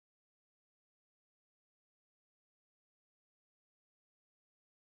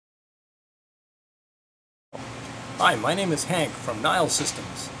Hi, my name is Hank from Nyle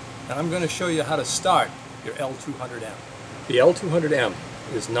Systems, and I'm going to show you how to start your L200M. The L200M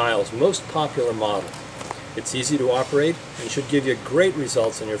is Nyle's most popular model. It's easy to operate and should give you great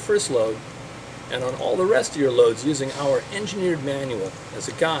results on your first load and on all the rest of your loads using our engineered manual as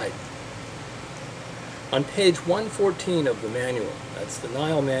a guide. On page 114 of the manual, that's the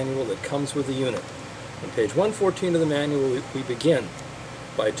Nyle manual that comes with the unit. On page 114 of the manual, we begin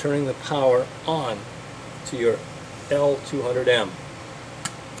by turning the power on to your L200M.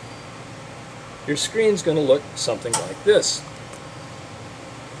 Your screen's going to look something like this.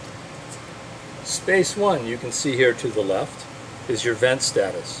 Space 1, you can see here to the left, is your vent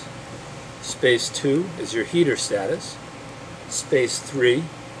status. Space 2 is your heater status. Space 3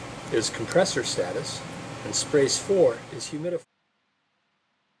 is compressor status. And space 4 is humidifier.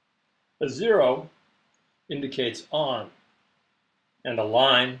 A 0 indicates on, and a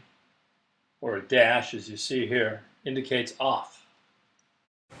line, or a dash as you see here, indicates off.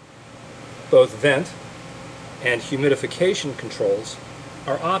 Both vent and humidification controls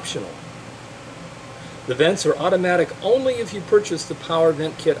are optional. The vents are automatic only if you purchase the power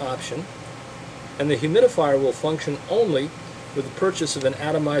vent kit option, and the humidifier will function only with the purchase of an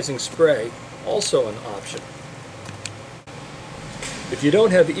atomizing spray, also an option. If you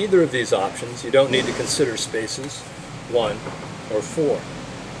don't have either of these options, you don't need to consider spaces 1 or 4.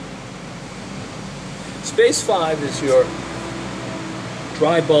 Space 5 is your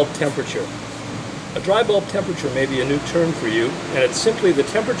dry bulb temperature. A dry bulb temperature may be a new term for you, and it's simply the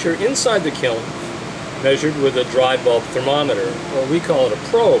temperature inside the kiln measured with a dry bulb thermometer, or we call it a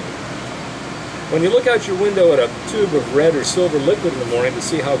probe. When you look out your window at a tube of red or silver liquid in the morning to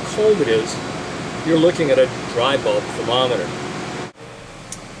see how cold it is, you're looking at a dry bulb thermometer.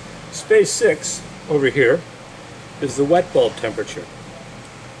 Space 6, over here, is the wet bulb temperature.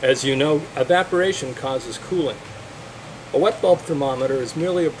 As you know, evaporation causes cooling. A wet bulb thermometer is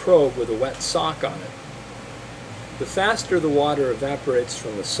merely a probe with a wet sock on it. The faster the water evaporates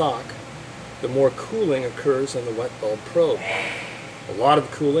from the sock, the more cooling occurs on the wet bulb probe. A lot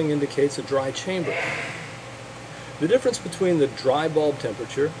of cooling indicates a dry chamber. The difference between the dry bulb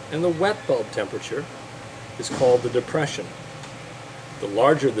temperature and the wet bulb temperature is called the depression. The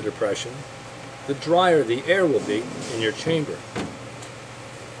larger the depression, the drier the air will be in your chamber.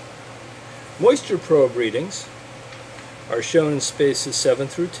 Moisture probe readings are shown in spaces 7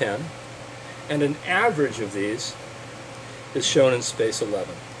 through 10, and an average of these is shown in space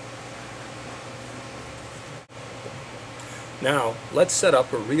 11. Now, let's set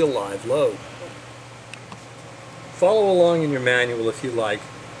up a real live load. Follow along in your manual if you like.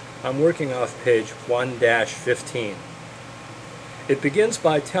 I'm working off page 1-15. It begins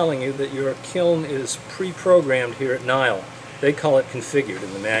by telling you that your kiln is pre-programmed here at Nyle. They call it configured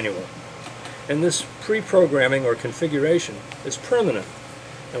in the manual. And this pre-programming or configuration is permanent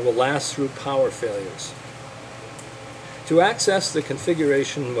and will last through power failures. To access the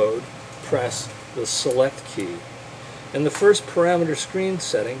configuration mode, press the select key, and the first parameter screen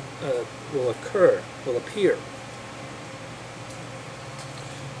setting will appear.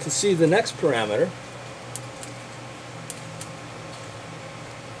 To see the next parameter,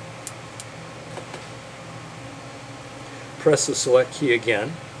 press the select key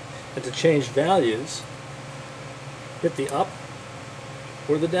again, and to change values, hit the up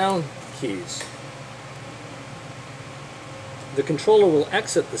or the down keys. The controller will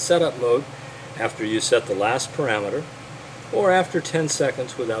exit the setup mode after you set the last parameter, or after 10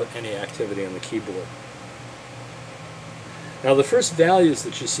 seconds without any activity on the keyboard. Now the first values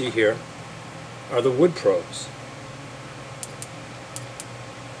that you see here are the wood probes.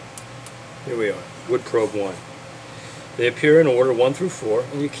 Here we are, wood probe 1. They appear in order 1 through 4,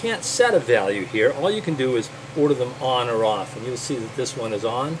 and you can't set a value here. All you can do is order them on or off, and you'll see that this one is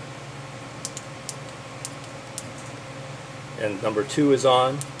on, and number 2 is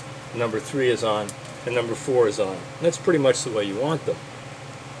on, number 3 is on, and number 4 is on. And that's pretty much the way you want them.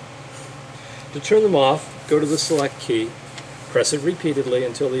 To turn them off, go to the select key, press it repeatedly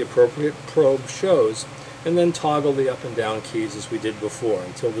until the appropriate probe shows, and then toggle the up and down keys as we did before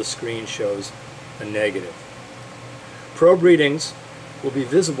until the screen shows a negative. Probe readings will be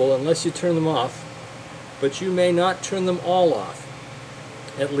visible unless you turn them off, but you may not turn them all off.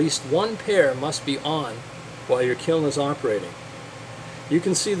 At least one pair must be on while your kiln is operating. You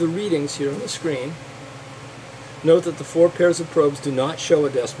can see the readings here on the screen. Note that the 4 pairs of probes do not show a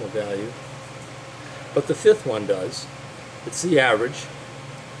decimal value, but the 5th one does. It's the average.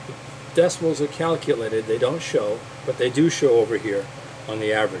 The decimals are calculated, they don't show, but they do show over here on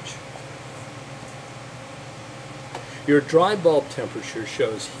the average. Your dry bulb temperature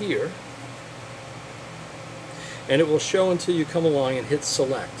shows here, and it will show until you come along and hit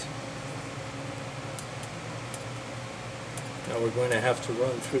select. Now we're going to have to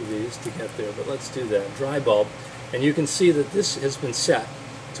run through these to get there, but let's do that. Dry bulb, and you can see that this has been set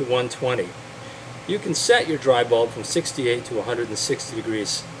to 120. You can set your dry bulb from 68 to 160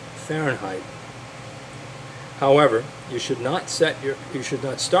 degrees Fahrenheit. However, you should not start your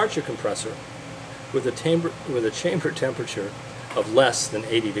compressor with a chamber temperature of less than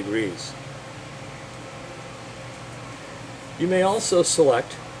 80 degrees. You may also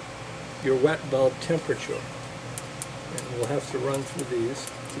select your wet bulb temperature, and we'll have to run through these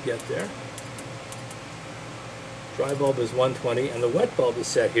to get there. Dry bulb is 120 and the wet bulb is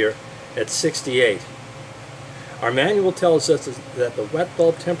set here at 68. Our manual tells us that the wet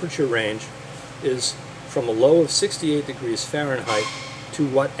bulb temperature range is from a low of 68 degrees Fahrenheit to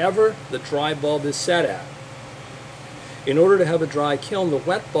whatever the dry bulb is set at. In order to have a dry kiln, the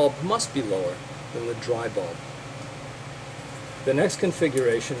wet bulb must be lower than the dry bulb. The next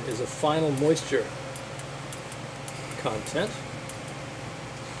configuration is a final moisture content.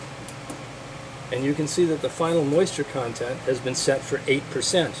 And you can see that the final moisture content has been set for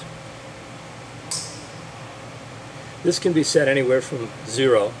 8%. This can be set anywhere from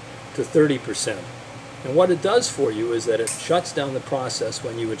 0 to 30%. And what it does for you is that it shuts down the process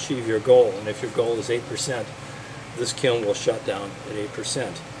when you achieve your goal. And if your goal is 8%, this kiln will shut down at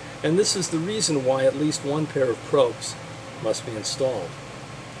 8%. And this is the reason why at least one pair of probes must be installed.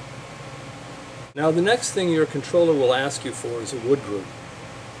 Now the next thing your controller will ask you for is a wood group.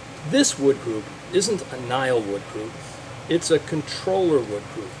 This wood group isn't a Nyle wood group, it's a controller wood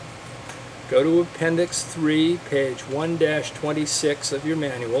group. Go to Appendix 3, page 1-26 of your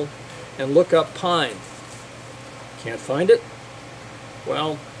manual, and look up pine. Can't find it?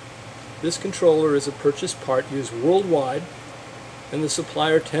 Well, this controller is a purchased part used worldwide, and the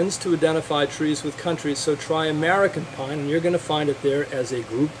supplier tends to identify trees with countries, so try American pine, and you're going to find it there as a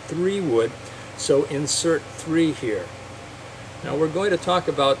Group 3 wood, so insert 3 here. Now we're going to talk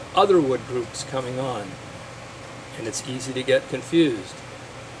about other wood groups coming on, and it's easy to get confused.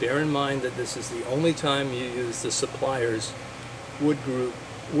 Bear in mind that this is the only time you use the supplier's wood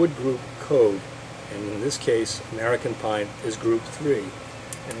group code, and in this case American pine is Group 3,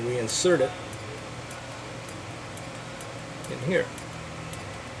 and we insert it in here.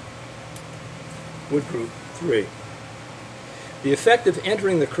 Wood Group 3. The effect of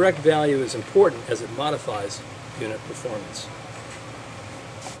entering the correct value is important as it modifies unit performance.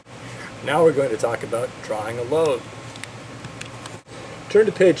 Now we're going to talk about drawing a load. Turn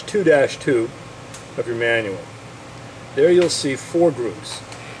to page 2-2 of your manual. There you'll see 4 groups.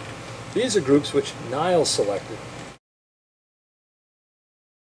 These are groups which Nyle selected.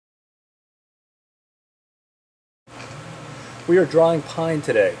 We are drawing pine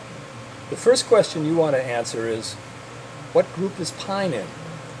today. The first question you want to answer is, what group is pine in?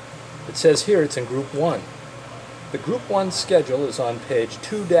 It says here it's in Group 1. The Group 1 schedule is on page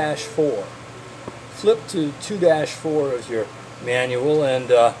 2-4. Flip to 2-4 of your manual and,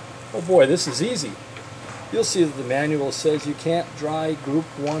 oh boy, this is easy. You'll see that the manual says you can't dry Group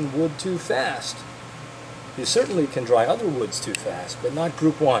 1 wood too fast. You certainly can dry other woods too fast, but not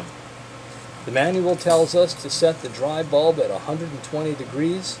Group 1. The manual tells us to set the dry bulb at 120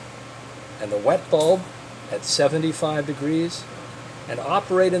 degrees and the wet bulb at 75 degrees and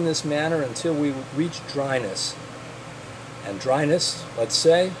operate in this manner until we reach dryness. And dryness, let's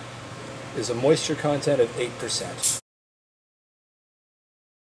say, is a moisture content of 8%.